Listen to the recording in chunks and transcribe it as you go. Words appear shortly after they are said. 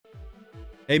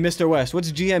Hey, Mr. West,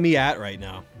 what's GME at right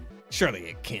now? Surely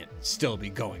it can't still be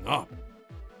going up,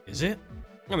 is it?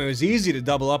 I mean, it was easy to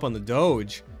double up on the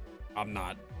Doge. I'm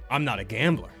not a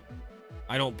gambler.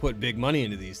 I don't put big money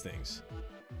into these things.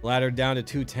 Ladder down to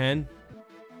 210.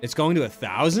 It's going to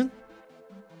 1,000?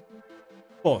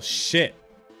 Bullshit.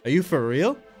 Are you for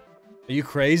real? Are you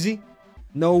crazy?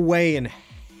 No way in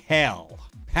hell.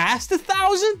 Past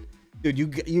 1,000? Dude,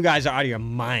 you guys are out of your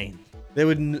mind. They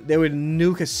would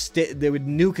nuke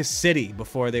a city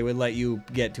before they would let you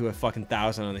get to a fucking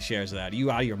 1,000 on the shares of that. Are you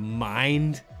out of your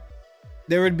mind?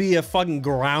 There would be a fucking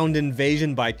ground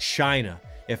invasion by China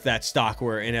if that stock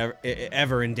were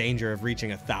ever in danger of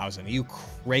reaching 1,000. Are you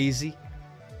crazy?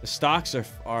 The stocks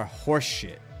are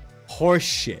horseshit.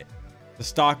 Horseshit. The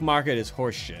stock market is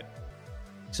horseshit.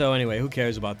 So anyway, who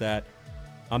cares about that?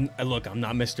 Look, I'm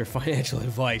not Mr. Financial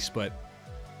Advice, but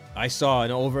I saw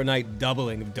an overnight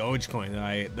doubling of Dogecoin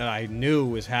that I knew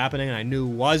was happening and I knew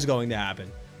was going to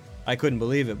happen. I couldn't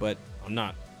believe it, but I'm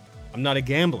not a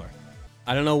gambler.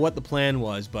 I don't know what the plan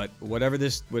was, but whatever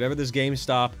this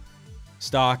GameStop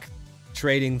stock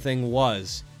trading thing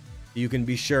was, you can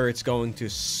be sure it's going to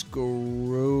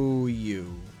screw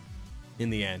you in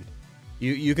the end.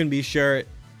 You can be sure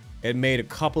it made a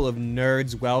couple of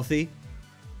nerds wealthy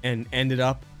and ended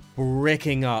up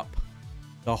bricking up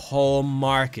the whole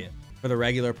market for the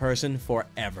regular person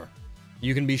forever.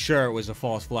 You can be sure it was a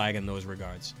false flag in those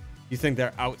regards. You think they're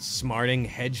outsmarting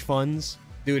hedge funds?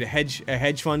 Dude, a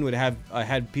hedge fund would have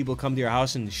had people come to your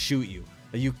house and shoot you.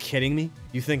 Are you kidding me?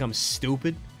 You think I'm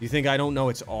stupid? You think I don't know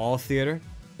it's all theater?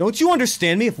 Don't you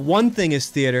understand me? If one thing is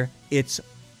theater, it's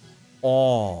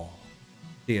all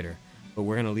theater. But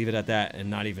we're gonna leave it at that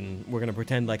and we're gonna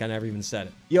pretend like I never even said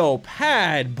it. Yo,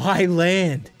 Pad, buy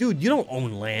land. Dude, you don't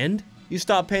own land. You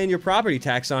stop paying your property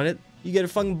tax on it, you get a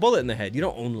fucking bullet in the head. You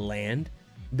don't own land.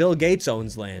 Bill Gates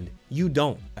owns land. You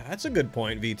don't. That's a good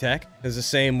point, VTech. It's the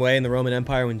same way in the Roman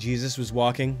Empire when Jesus was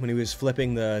walking, when he was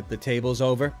flipping the tables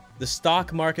over. The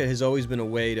stock market has always been a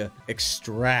way to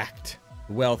extract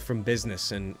wealth from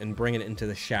business and bring it into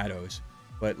the shadows.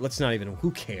 But let's not even,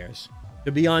 who cares?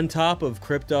 To be on top of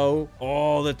crypto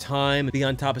all the time, be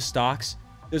on top of stocks,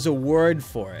 there's a word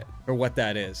for it, for what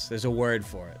that is. There's a word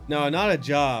for it. No, not a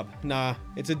job. Nah,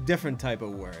 it's a different type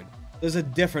of word. There's a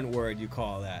different word you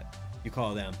call that. You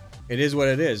call them. It is what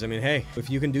it is. I mean, hey, if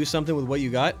you can do something with what you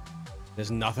got,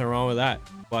 there's nothing wrong with that.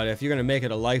 But if you're gonna make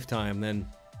it a lifetime, then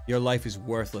your life is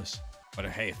worthless. But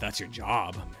hey, if that's your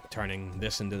job, turning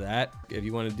this into that, if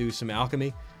you want to do some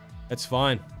alchemy, that's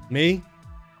fine. Me,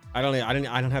 I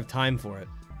don't have time for it.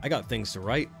 I got things to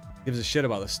write. Gives a shit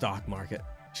about the stock market.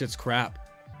 Shit's crap.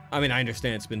 I mean, I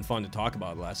understand it's been fun to talk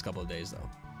about the last couple of days though.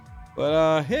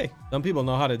 But hey, some people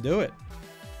know how to do it.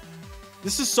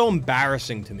 This is so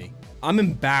embarrassing to me. I'm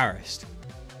embarrassed.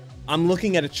 I'm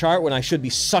looking at a chart when I should be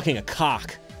sucking a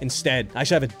cock instead. I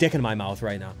should have a dick in my mouth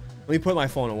right now. Let me put my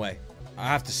phone away. I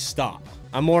have to stop.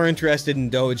 I'm more interested in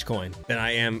Dogecoin than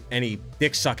I am any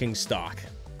dick-sucking stock.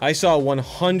 I saw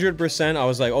 100%. I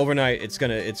was like, overnight, it's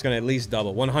gonna at least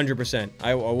double. 100%.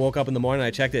 I woke up in the morning,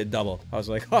 I checked it, double. I was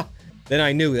like, huh. Then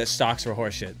I knew that stocks were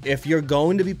horseshit. If you're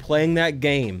going to be playing that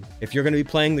game, if you're going to be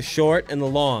playing the short and the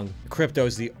long, crypto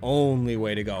is the only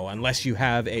way to go, unless you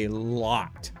have a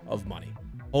lot of money.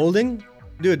 Holding?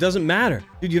 Dude, it doesn't matter.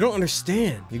 Dude, you don't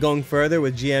understand. You're going further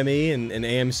with GME and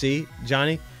AMC,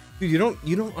 Johnny? Dude, you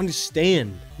don't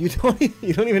understand. You don't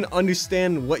even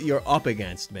understand what you're up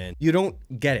against, man. You don't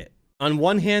get it. On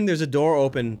one hand, there's a door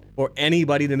open for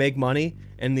anybody to make money,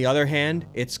 and the other hand,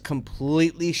 it's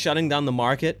completely shutting down the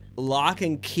market. Lock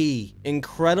and key,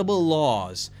 incredible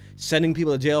laws, sending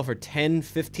people to jail for 10,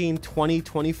 15, 20,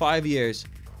 25 years.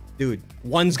 Dude,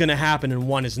 one's gonna happen and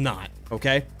one is not,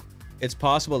 okay? It's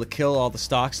possible to kill all the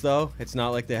stocks though. It's not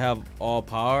like they have all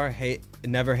power,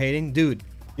 never hating. Dude,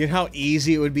 you know how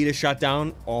easy it would be to shut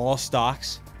down all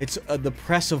stocks? It's the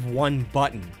press of one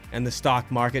button and the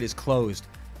stock market is closed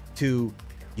to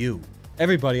you.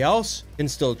 Everybody else can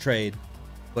still trade,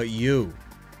 but you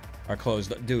are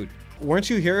closed. Dude, weren't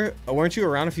you here? Weren't you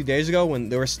around a few days ago when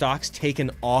there were stocks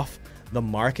taken off the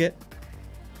market?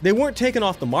 They weren't taken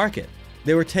off the market.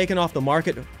 They were taken off the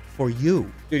market for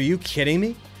you. Dude, are you kidding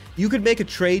me? You could make a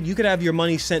trade. You could have your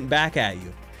money sent back at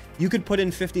you. You could put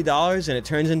in $50 and it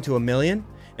turns into $1 million.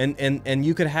 And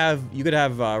you could have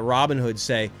Robinhood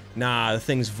say, nah, the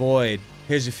thing's void.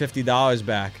 Here's your $50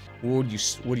 back. Would you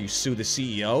sue the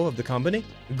CEO of the company?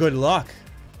 Good luck.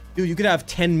 Dude, you could have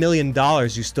 $10 million,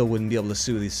 you still wouldn't be able to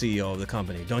sue the CEO of the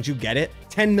company. Don't you get it?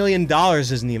 $10 million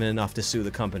isn't even enough to sue the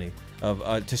company,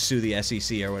 to sue the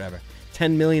SEC or whatever.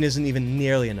 10 million isn't even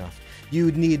nearly enough.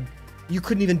 You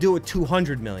couldn't even do it with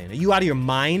 200 million. Are you out of your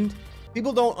mind?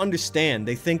 People don't understand.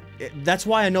 They think that's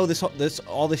why I know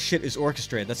all this shit is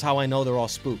orchestrated. That's how I know they're all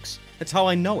spooks. That's how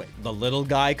I know it. The little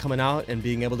guy coming out and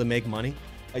being able to make money.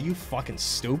 Are you fucking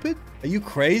stupid? Are you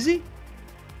crazy?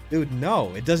 Dude,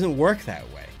 no, it doesn't work that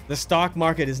way. The stock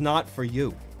market is not for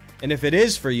you. And if it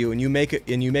is for you and you make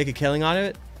a killing out of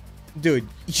it, dude,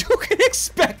 you can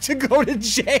expect to go to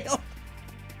jail.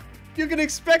 You can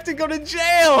expect to go to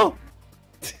jail.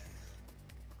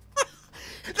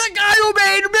 The guy who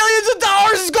made millions of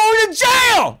dollars is going to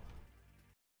jail!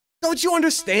 Don't you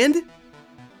understand?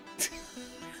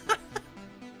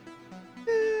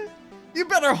 You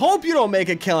better hope you don't make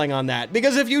a killing on that,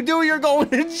 because if you do, you're going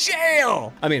to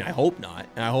jail! I mean, I hope not,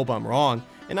 and I hope I'm wrong,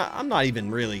 and I'm not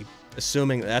even really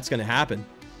assuming that that's gonna happen.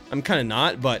 I'm kinda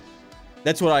not, but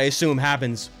that's what I assume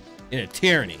happens in a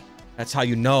tyranny. That's how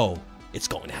you know it's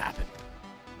going to happen.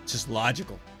 It's just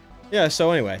logical. Yeah,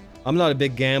 so anyway, I'm not a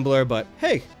big gambler, but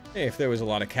hey, if there was a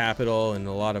lot of capital and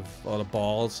a lot of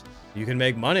balls, you can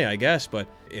make money, I guess, but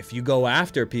if you go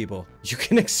after people, you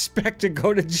can expect to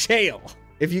go to jail.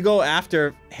 If you go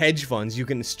after hedge funds, you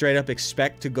can straight up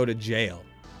expect to go to jail.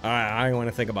 I don't want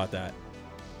to think about that.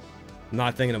 I'm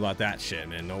not thinking about that shit,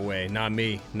 man. No way. Not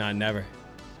me. Not never.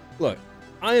 Look,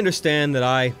 I understand that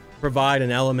I provide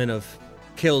an element of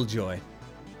killjoy,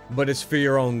 but it's for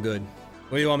your own good.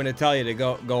 What do you want me to tell you? To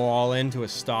go all into a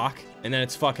stock, and then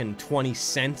it's fucking 20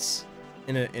 cents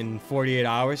in 48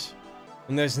 hours?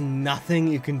 And there's nothing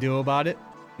you can do about it?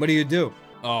 What do you do?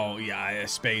 Oh, yeah,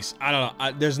 space. I don't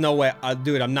know. There's no way.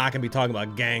 Dude, I'm not gonna be talking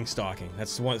about gang stalking.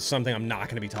 That's something I'm not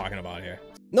gonna be talking about here.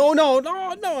 No,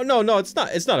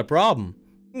 it's not a problem.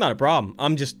 Not a problem.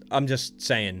 I'm just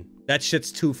saying. That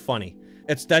shit's too funny.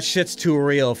 That shit's too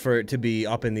real for it to be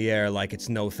up in the air like it's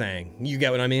no thing. You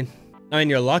get what I mean? I mean,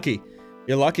 you're lucky.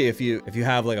 You're lucky if you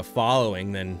have like a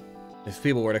following, then if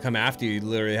people were to come after you, you'd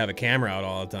literally have a camera out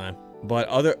all the time. But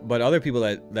other people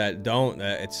that don't,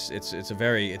 it's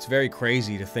very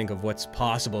crazy to think of what's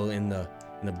possible in the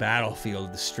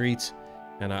battlefield, the streets,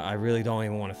 and I really don't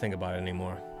even want to think about it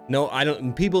anymore. No, I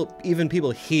don't. Even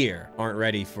people here aren't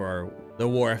ready for the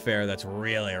warfare that's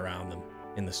really around them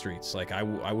in the streets. Like I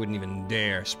wouldn't even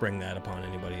dare spring that upon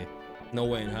anybody. No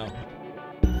way in hell.